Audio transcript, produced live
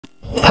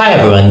Hi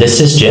everyone, this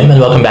is Jim and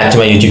welcome back to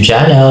my YouTube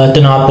channel. Ito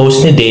na nga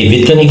post ni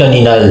David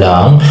kanina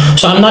lang.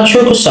 So I'm not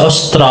sure kung sa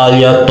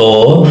Australia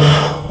to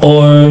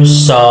or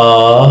sa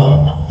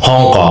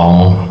Hong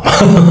Kong.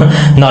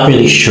 Not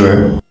really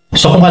sure.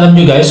 So kung alam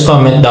nyo guys,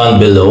 comment down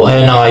below.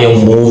 Ayan na nga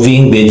yung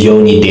moving video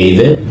ni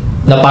David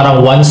na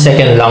parang 1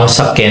 second lang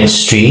sa Kent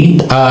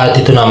Street. At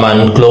ito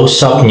naman,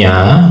 close-up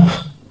niya.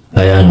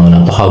 Ayan o,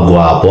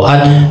 napakagwapo.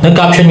 At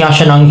nag-caption nga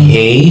siya ng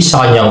hey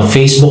sa kanyang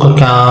Facebook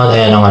account.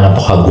 Ayan nga,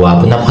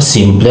 napakagwapo,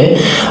 napakasimple.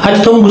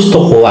 At itong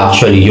gusto ko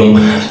actually, yung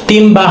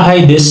team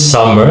bahay this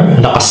summer,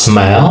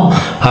 nakasmile.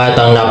 At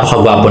ang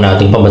napakagwapo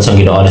nating pambansang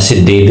Ginoo na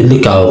si David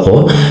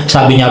Licauco.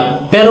 Sabi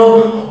niya,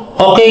 pero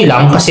okay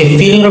lang kasi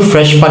feeling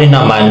refreshed pa rin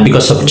naman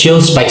because of chill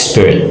spike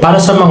spirit.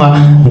 Para sa mga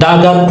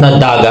dagat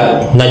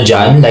na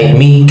dyan, like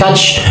me,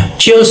 catch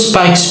chill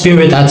spike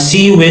spirit at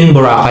Sea Wind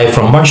Boracay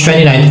from March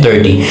 29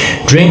 to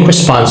 30. Drink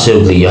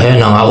responsibly.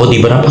 Ayan na nga, o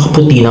diba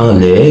napakaputi ng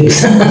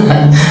legs?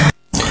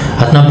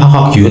 At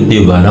napaka-cute,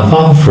 diba?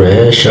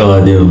 Napaka-fresh, o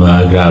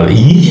diba?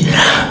 Grabe.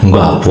 Ang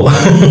gwapo.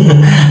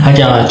 At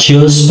yung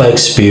chill spike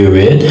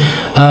spirit.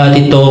 At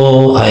ito,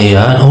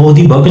 ayan. Oh,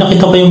 diba?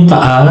 Pinakita pa yung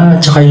paa.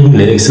 Tsaka yung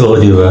legs. Oh,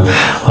 diba?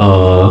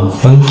 Oh,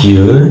 ang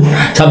cute.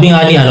 Sabi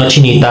nga ni,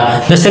 Chinita,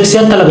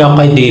 na-sexihan talaga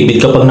ako kay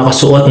David kapag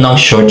nakasuot ng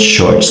short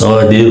shorts.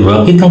 Oh,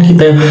 diba?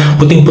 Kitang-kita yung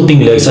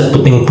puting-puting legs at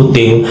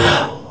puting-puting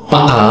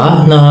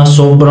paa na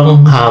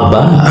sobrang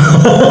haba.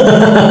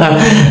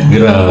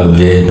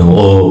 Grabe, no?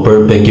 Oh,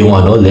 perfect yung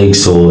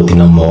legs. So,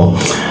 tingnan mo.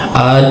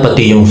 At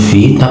pati yung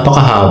feet,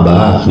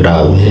 napakahaba.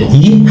 Grabe.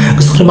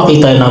 Gusto ko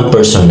makita ng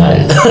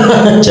personal.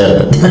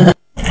 Charot.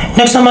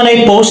 Next naman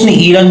ay post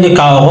ni Ilan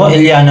Licauco,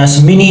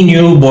 Eliana's mini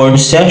newborn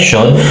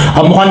session.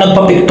 Mukhang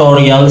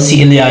nagpa-pictorial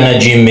si Eliana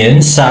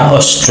Jimin sa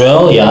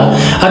Australia.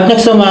 At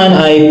next naman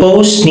ay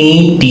post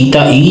ni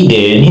Tita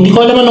Eden. Hindi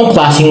ko alam anong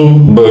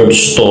klaseng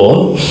birds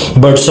to.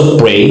 Birds of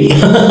prey.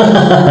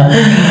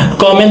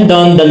 Comment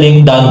down the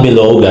link down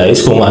below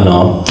guys kung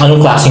anong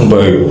klaseng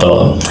bird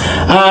to.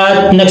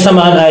 At next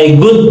naman ay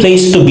good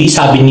place to be,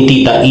 sabi ni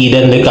Tita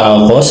Eden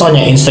Licauco sa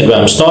kanyang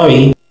Instagram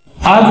story.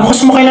 At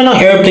sumakay na ng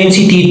airplane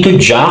si Tito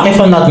Jack, if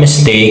I'm not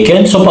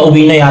mistaken. So,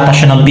 pauwi na yata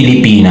siya ng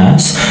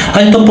Pilipinas.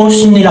 At ito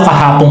post nila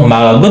kahapong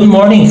umaga. Good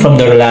morning from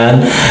their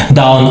land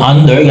down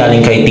under,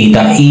 galing kay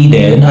Tita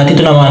Eden. At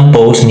ito naman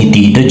post ni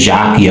Tito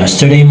Jack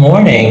yesterday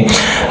morning.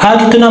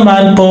 At ito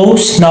naman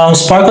post ng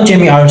Sparkle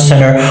Jimmy Art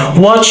Center.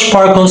 Watch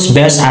Sparkle's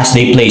best as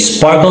they play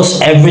Sparkle's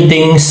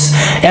Everything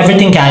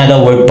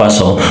Canada word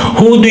puzzle.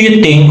 Who do you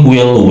think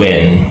will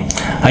win?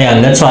 Ayan,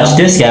 let's watch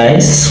this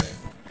guys.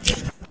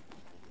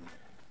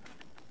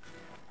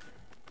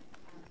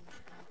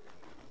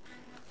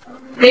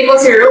 Maple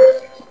syrup.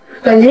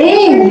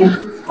 Galing!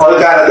 All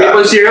Canada.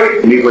 Maple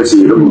syrup. Maple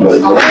syrup.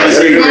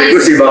 Maple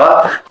syrup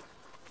ba?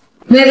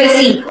 Level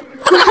C.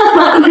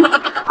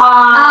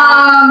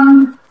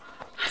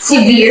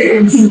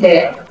 Severe? Hindi.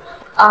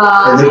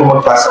 Pwede ko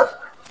magpasok.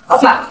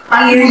 Okay,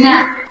 pangir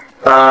na.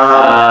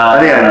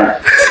 Ano yan?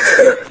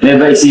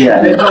 Level C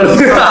yan.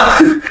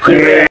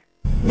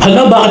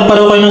 Hala, bakit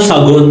pareho kayo ng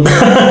sagot?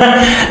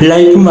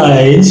 Like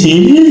mine,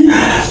 see?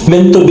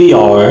 Meant to be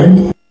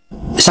yarn.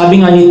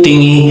 Sabi nga ni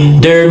Tingy,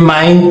 their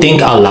mind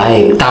think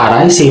alike.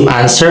 Taray, same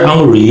answer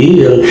ang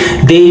real.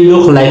 They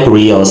look like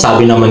real.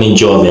 Sabi naman ni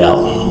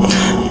Jovel.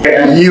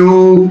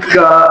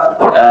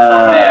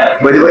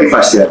 Pwede ba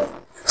i-fast yan?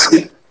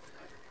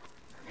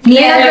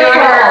 Niagara.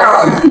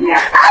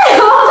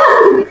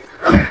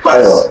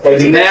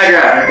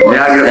 Niagara.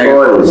 Niagara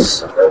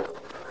Falls.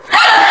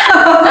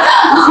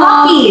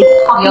 Hockey.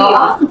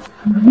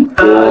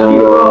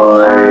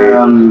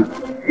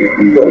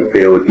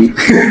 POD.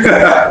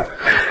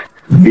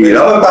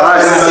 Biro?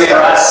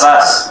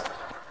 Pass.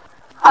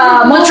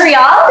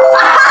 Montreal?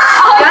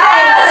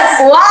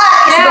 Yes!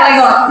 What is going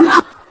on?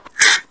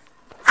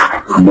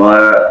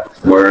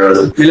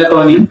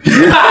 Melatonin.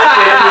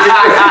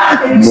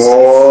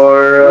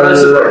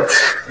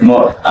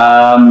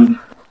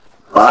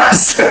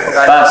 Pass.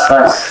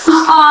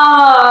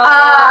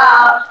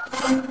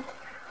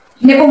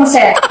 Hindi po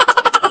masaya.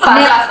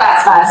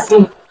 Pass.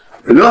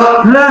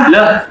 Ano?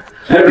 Ano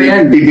ba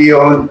yan?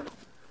 Bibiyon.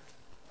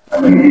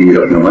 Ang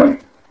hirap naman.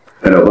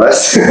 Ano,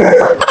 pass?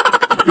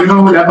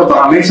 Wala pa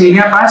ba kami? Sige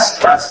nga, pass.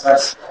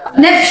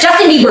 Next,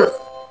 Justin Bieber.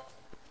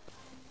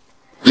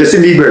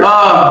 Justin Bieber.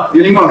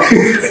 Yun mo.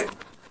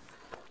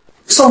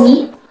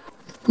 Sony.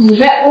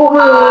 Wait.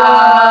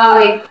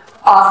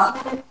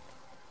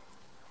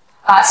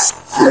 Pass.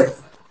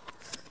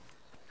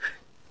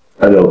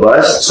 Ano,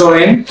 pass?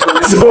 Soin.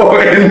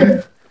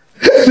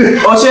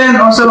 Ocean.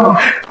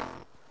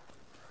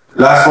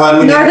 Last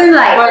one. Northern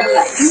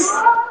Lights.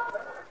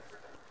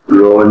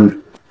 Ron.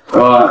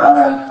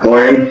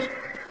 Horn.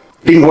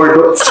 Pink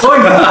Horn.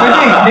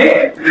 Hindi.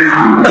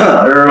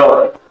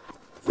 Ron.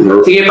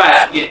 Sige,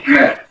 pass.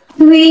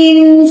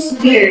 Queen's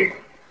Beard.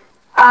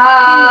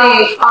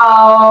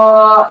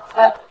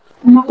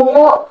 Naku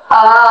po.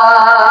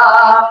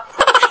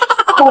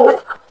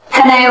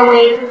 Can I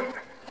wait?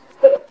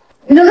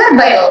 Lugar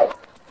ba yun?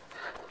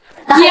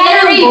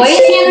 Keanu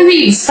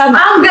Reeves.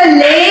 Ang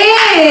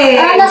galing!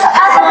 Nasa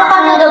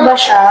Canada ba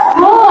siya?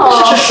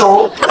 Siya sa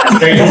show.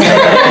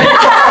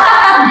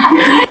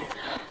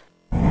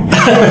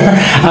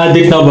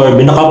 Addict na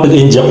Barbie,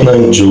 nakapag-inject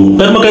ng juke.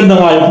 Pero maganda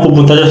nga yung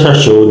pupunta siya sa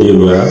show, di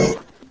ba?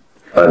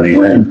 Ano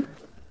yan?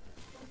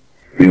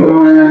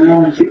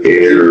 Yung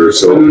air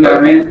so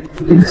namin.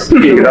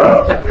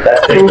 ikaw?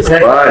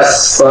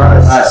 Pass.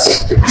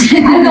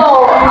 Ano?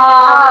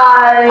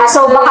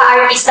 So baka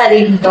artista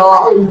din to.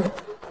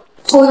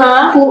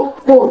 Kuna?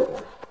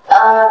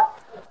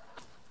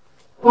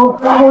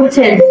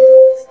 Hotel.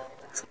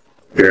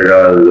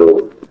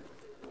 Geraldo.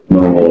 No.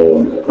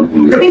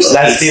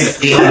 Last team.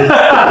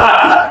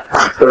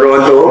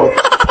 Toronto.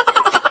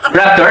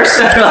 Raptors.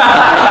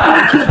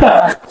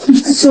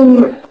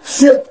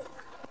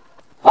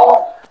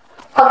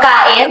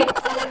 Pagkain?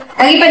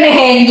 Ang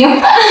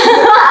ipanahenyo.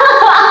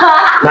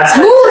 Last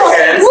Moose!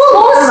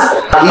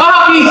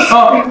 Hockey!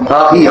 Oh.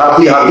 Hockey.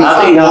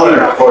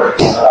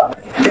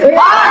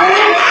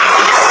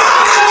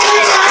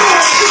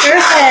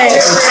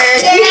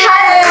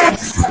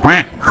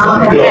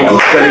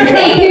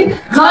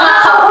 Mga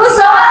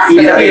kausap!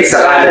 Pinakit sa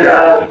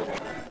Canada.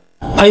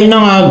 Ayun na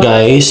nga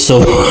guys, so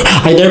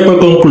I therefore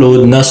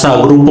conclude na sa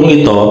grupong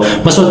ito,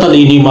 mas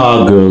matalino yung mga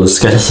girls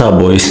kaysa sa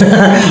boys.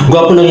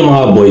 Gwapo lang yung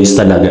mga boys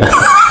talaga.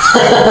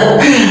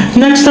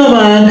 Next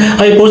naman,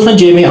 ay post ng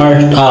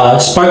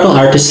Sparkle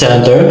Artist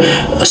Center.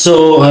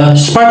 So,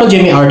 Sparkle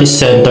Jamie Artist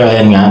Center,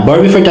 ayan nga.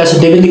 Barbie Fortes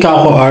and David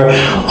Licaco are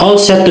all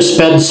set to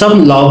spread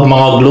some love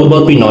mga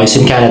global Pinoys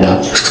in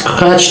Canada.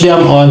 Catch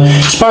them on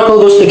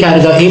Sparkle Goes to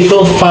Canada,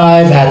 April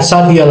 5 at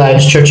Sunview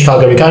Alliance Church,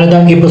 Calgary,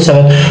 Canada. April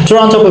 7,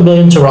 Toronto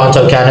Pavilion,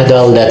 Toronto,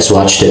 Canada. Let's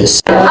watch this.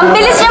 Ang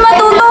bilis niya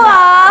matuto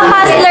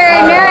fast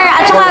learner.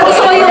 At saka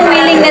gusto ko yung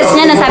willingness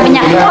niya na sabi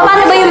niya,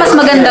 paano ba yung mas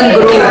magandang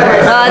group?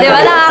 Di ba?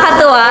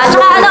 Nakakatuwa. At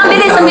saka ang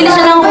bilis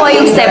niya nakukuha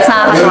yung steps,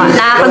 nakakatuwa.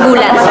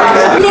 Nakakagulat.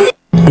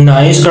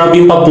 Nice, grabe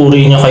yung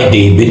papuri niya kay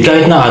David.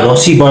 Kahit na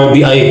si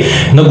Barbie ay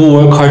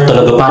nag-work hard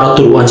talaga para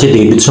turuan si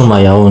David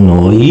sumayaw,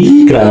 no?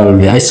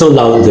 Grabe, I so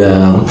love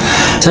them.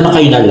 Sana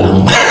kayo na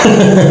lang.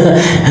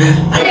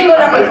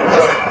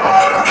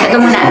 Ito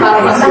muna.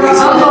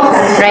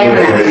 Right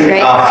muna.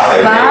 Right.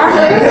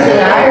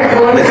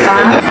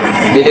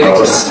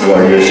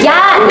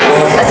 Yan!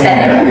 That's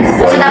better.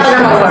 Kasi dapat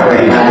na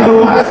mag-forward.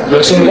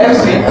 Closing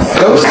left.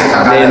 Close.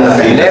 Then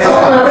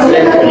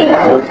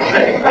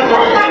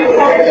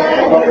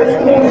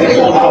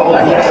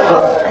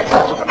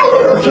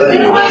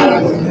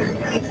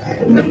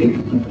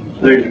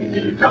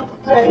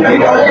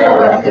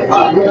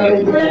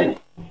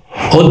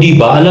O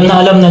diba, alam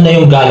na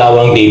yung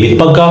galawang David.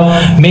 Pagka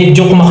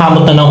medyo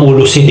kumakamot na ng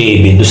ulo si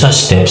David do sa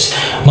steps,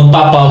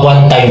 magpapa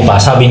one time pa,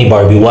 sabi ni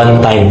Barbie,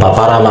 one time pa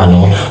para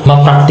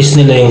ma-practice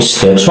nila yung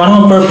steps.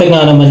 Parang perfect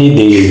nga naman ni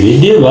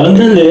David, di ba? Ang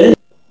galing.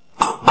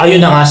 Ayun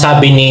na nga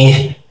sabi ni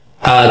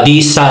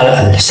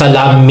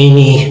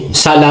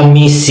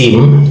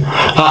Salamisim.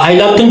 I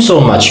loved him so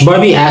much.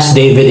 Barbie asked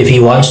David if he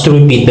wants to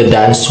repeat the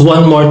dance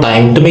one more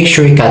time to make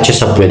sure he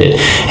catches up with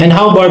it. And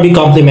how Barbie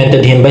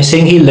complimented him by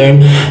saying he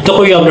learned the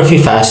choreography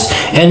fast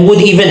and would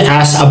even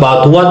ask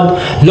about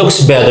what looks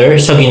better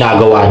sa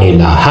ginagawa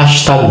nila.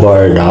 Hashtag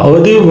Barda.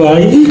 O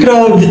diba?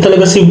 Grabe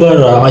talaga si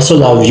Barang. I so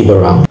love you,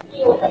 Barang.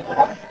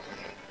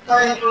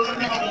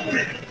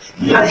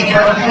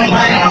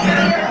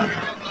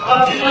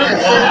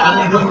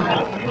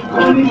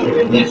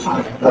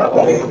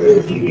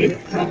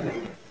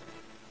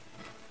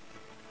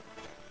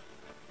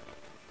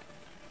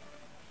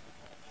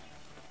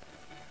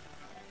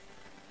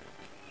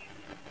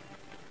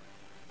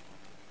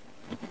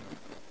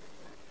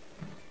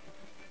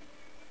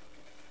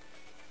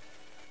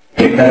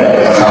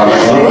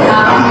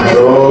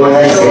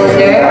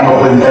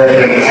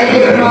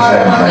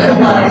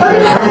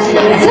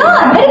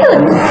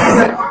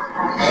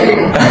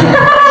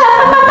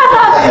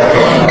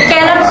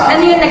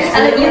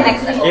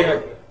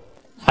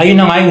 Ayun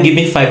na nga yung give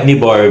me 5 ni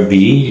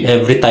Barbie.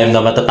 Every time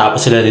na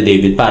matatapos sila ni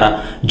David,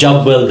 para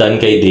job well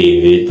done kay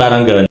David.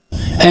 Parang gano'n.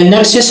 And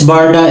next is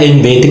Barda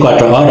in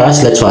 24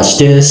 Oras. Let's watch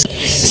this.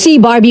 Si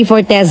Barbie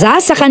Forteza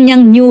sa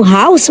kanyang new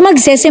house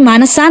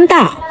magsesemana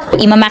Santa.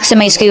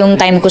 Ima-maximize ko yung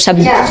time ko sa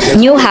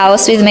new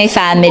house with my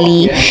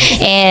family.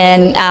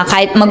 And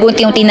kahit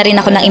mag-unti-unti na rin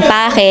ako ng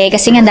impake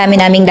kasi nga dami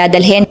naming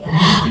dadalhin.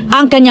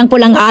 Ang kanyang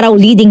pulang araw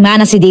leading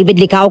man na si David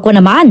Licaco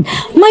naman,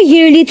 may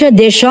yearly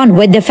tradition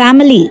with the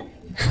family.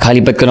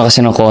 Kalipat ko na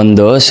kasi ng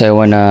condo, so I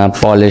wanna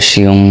polish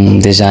yung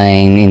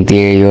design,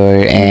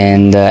 interior,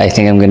 and I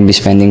think I'm gonna be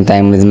spending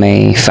time with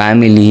my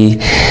family.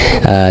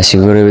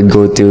 Siguro we would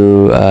go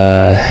to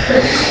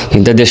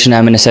yung tradition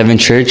namin na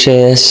 7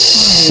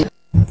 churches.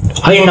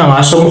 Ayun na nga,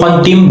 so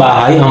mukhang team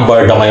bahay ang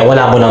Barda ngayon.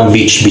 Wala mo ng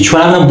beach.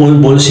 Wala nang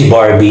bulbul si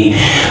Barbie.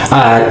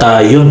 At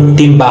yun,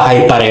 team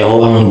bahay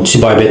pareho ang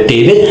si Barbie at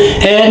David.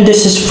 And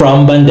this is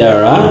from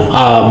Bandera.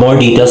 More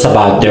details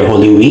about their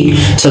Holy Week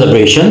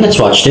celebration.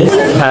 Let's watch this.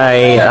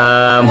 Hi,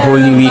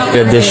 Holy Week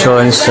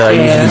traditions.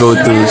 Usually go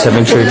to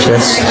 7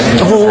 churches.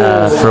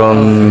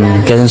 From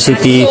Quezon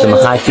City to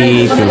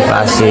Makati to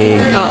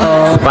Pasig.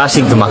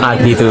 Pasig to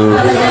Makati to...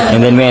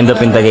 And then we end up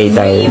in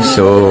Tagaytay.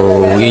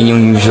 So, yun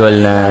yung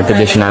usual na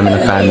tradition namin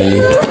ng family.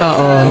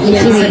 Oo.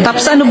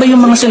 Tapos ano ba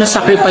yung mga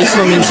sinasacrifice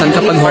mo minsan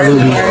kapag Holy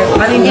Week?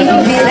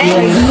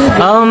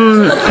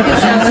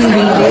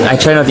 I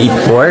try not to eat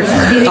pork.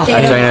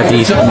 I try not to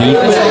eat meat.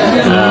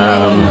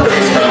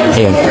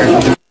 Ayun.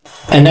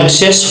 And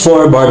next is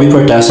for Barbie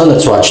Cortesa.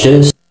 Let's watch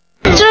this.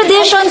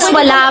 Traditions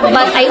wala,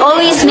 but I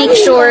always make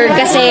sure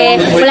kasi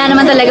wala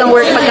naman talagang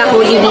work pagka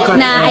Holy Week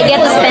na I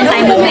get to spend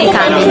time with my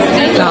family.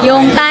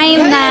 Yung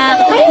time na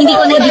hindi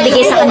ko na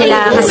ibibigay sa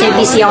kanila kasi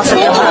busy ako sa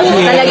trabaho.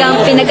 Talagang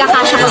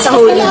pinagkakasya ko sa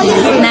Holy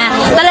Week na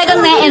talagang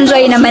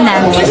na-enjoy naman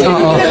namin.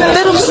 Oo.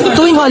 Pero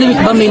tuwing Holy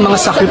Week ba may mga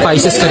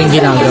sacrifices ka rin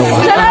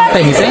ginagawa?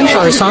 Penitence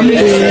or something?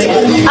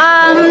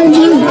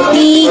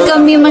 Hindi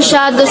kami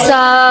masyado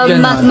sa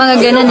mga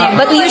ganun eh.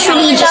 But we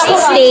usually just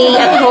stay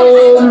at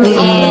home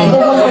and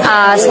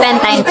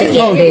spend time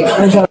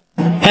together.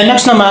 And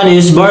next naman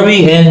is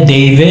Barbie and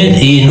David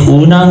in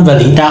unang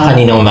balita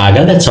kaninang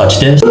umaga. Let's watch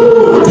this.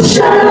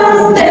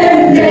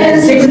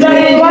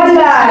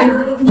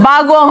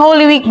 Bago ang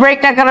Holy Week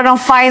break, nagkaroon ng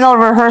final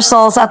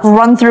rehearsals at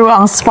run-through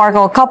ang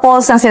Sparkle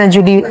couples ng sina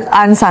Judy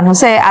Ann San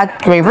Jose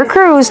at Raver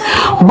Cruz,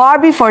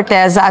 Barbie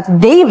Forteza at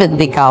David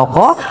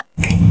Licauco.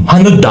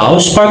 Ano daw?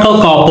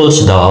 Sparkle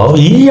couples daw?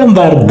 Iyang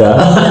Barda.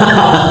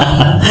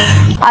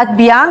 At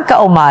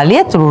Bianca Umali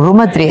at Ruru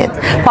Madrid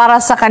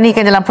para sa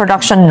kanilang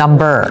production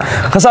number.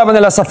 Kasama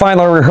nila sa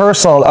final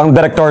rehearsal ang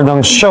direktor ng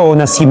show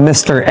na si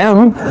Mr.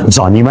 M,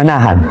 Johnny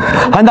Manahan.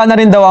 Handa na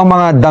rin daw ang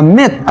mga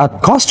damit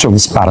at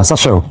costumes para sa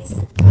show.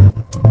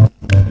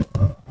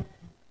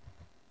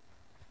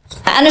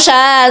 Ano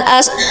siya,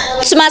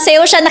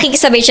 sumasayaw siya,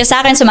 nakikisabay siya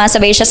sa akin,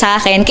 sumasabay siya sa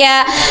akin.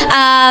 Kaya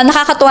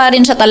nakakatuwa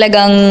rin siya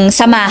talagang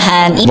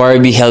samahan.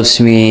 Barbie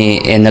helps me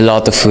in a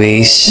lot of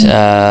ways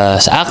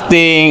sa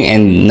acting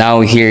and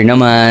now here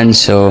naman.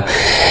 So,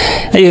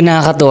 ayun,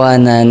 nakakatuwa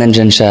na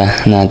nandyan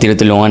siya, na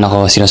tinutulungan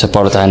ako,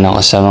 sinusuportahan ako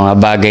sa mga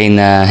bagay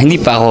na hindi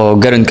pa ako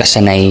ganoon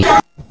kasanay.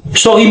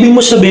 So, ibig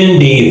mo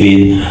sabihin,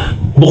 David,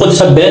 bukod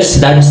sa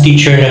best dance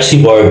teacher na si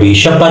Barbie,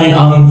 siya pa rin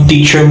ang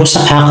teacher mo sa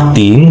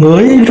acting.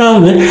 Ay,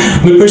 grabe.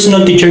 May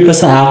personal teacher ka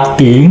sa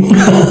acting.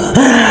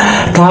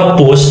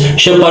 Tapos,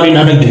 siya pa rin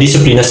ang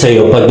nagdidisiplina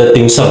sa'yo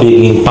pagdating sa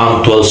pagiging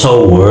punctual sa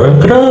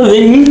work.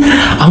 Grabe.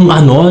 Ang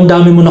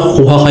dami mo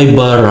nakukuha kay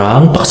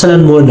Barang.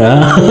 Paksalan mo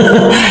na.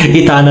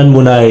 Itanan mo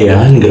na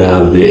yan.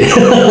 Grabe.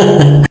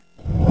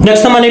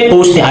 Next naman ay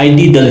post ni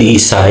Ivy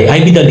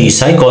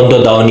Dalisay,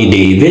 kondo daw ni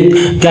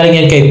David.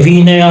 Galing yan kay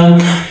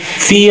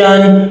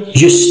Fian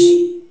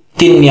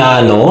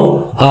Justiniano.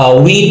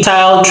 We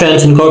Tile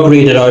Trends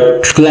Incorporated are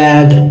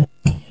glad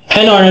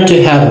and honored to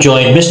have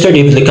joined Mr.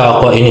 David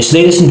Licauco in his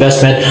latest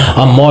investment,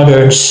 a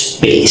modern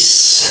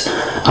space.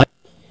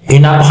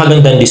 Yung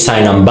napakagandang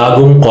design ng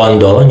bagong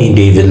kondo ni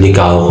David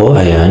Licauco.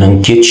 Ayan, ang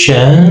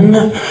kitchen.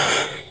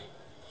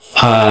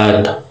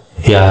 At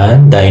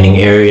yan, dining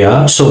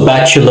area. So,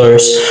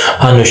 bachelor's,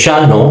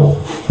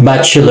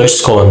 bachelor's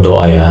condo.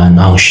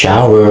 Ayan, ang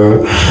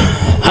shower.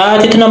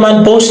 At ito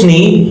naman post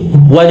ni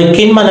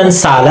Walikin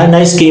Manansala,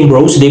 nice game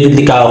bros, David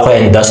Licauco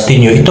and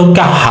Dustin Yu. Itong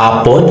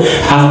kahapon,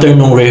 after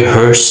nung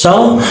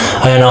rehearsal,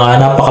 ayan nga,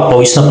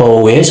 napaka-pawis na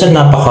pawis at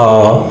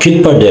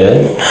napaka-cute pa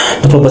din.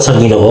 Napabasang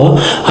ginoo.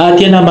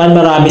 At yan naman,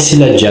 marami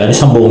sila dyan,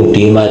 isang buong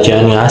team. At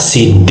yan nga,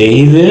 si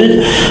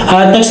David.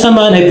 At next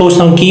naman, ay post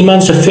ng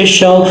Keyman's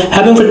official,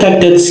 having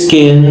protected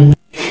skin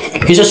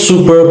is a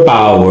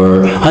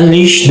superpower.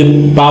 Unleash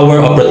the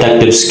power of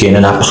protective skin.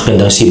 Na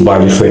napakagandang si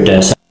Barbie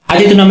Forteza. At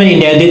ito naman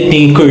in-edit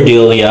ni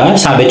Cordelia.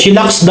 Sabi,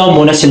 chillax daw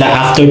muna sila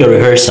after the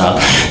rehearsal.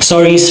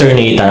 Sorry, Sir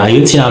Nathan.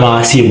 Ayun, sinama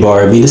nga si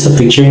Barbie sa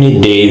picture ni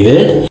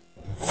David.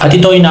 At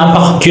ito ay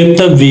napaka-cute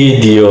na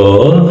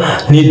video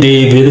ni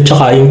David at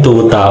saka yung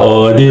tuta.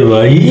 O, di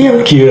ba?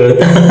 Yung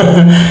cute.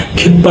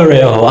 Cute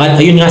pareho.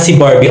 At ayun nga si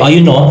Barbie.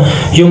 Ayun o,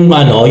 yung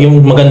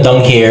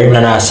magandang hair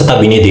na nasa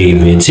tabi ni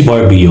David. Si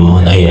Barbie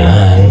yun.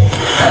 Ayan.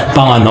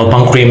 Pang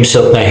cream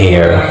silk na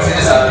hair.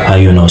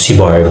 Ayun o, si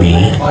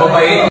Barbie.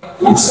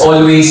 It's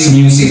always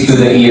music to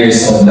the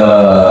ears of the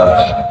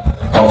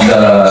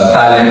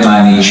talent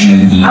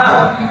management team.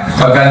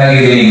 Pagka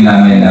naririnig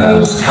namin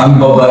na ang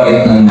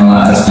babait ng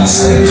mga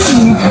artista.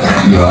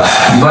 Diba?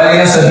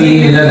 Bali na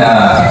sabihin nila na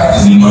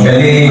hindi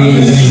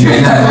magaling,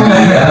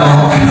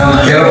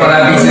 pero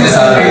parating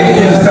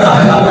sinasabi,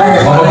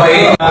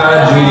 mababait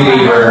na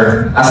Julie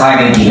Raver as I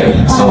can hear.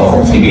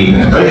 So, sige.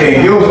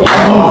 Thank you.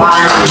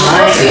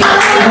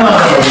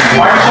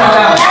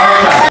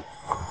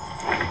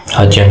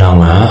 At yan na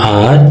nga.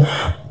 At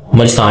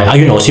Umalis na nga.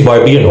 Ayun o, si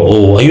Barbie yun o.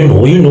 Oh, ayun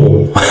o, yun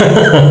o.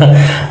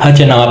 At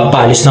yan na nga,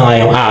 paalis na nga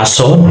yung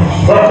aso.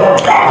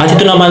 At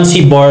ito naman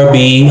si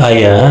Barbie,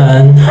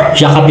 ayan.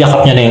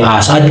 Yakap-yakap niya na yung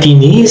aso. At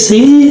kinis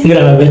eh.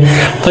 Grabe.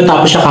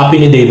 Pagkatapos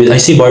yakapin ni David, ay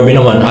si Barbie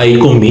naman ay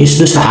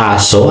kumis doon sa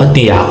aso at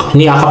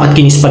niyakap at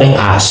kinis pala yung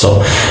aso.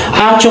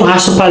 At yung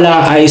aso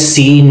pala ay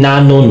si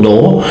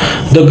Nanono,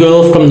 the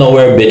girl from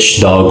Nowhere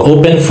Bitch Dog.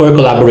 Open for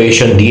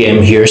collaboration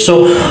DM here.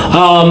 So,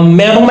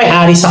 merong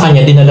may-ari sa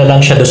kanya, dinala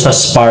lang siya doon sa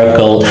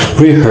Sparkle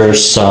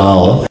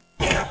rehearsal.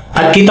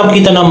 At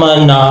kitang-kita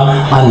naman na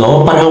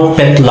parang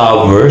pet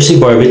lover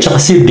si Barbie tsaka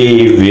si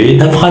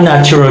David.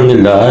 Napaka-natural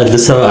nila doon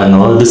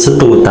sa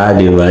tuta,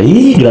 di ba?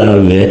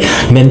 Grabe.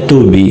 Meant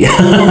to be.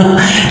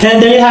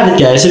 And there you have it,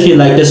 guys. If you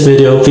like this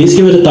video, please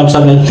give it a thumbs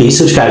up and please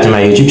subscribe to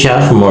my YouTube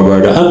channel for more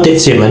Barbie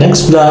updates. See you in my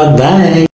next vlog. Bye!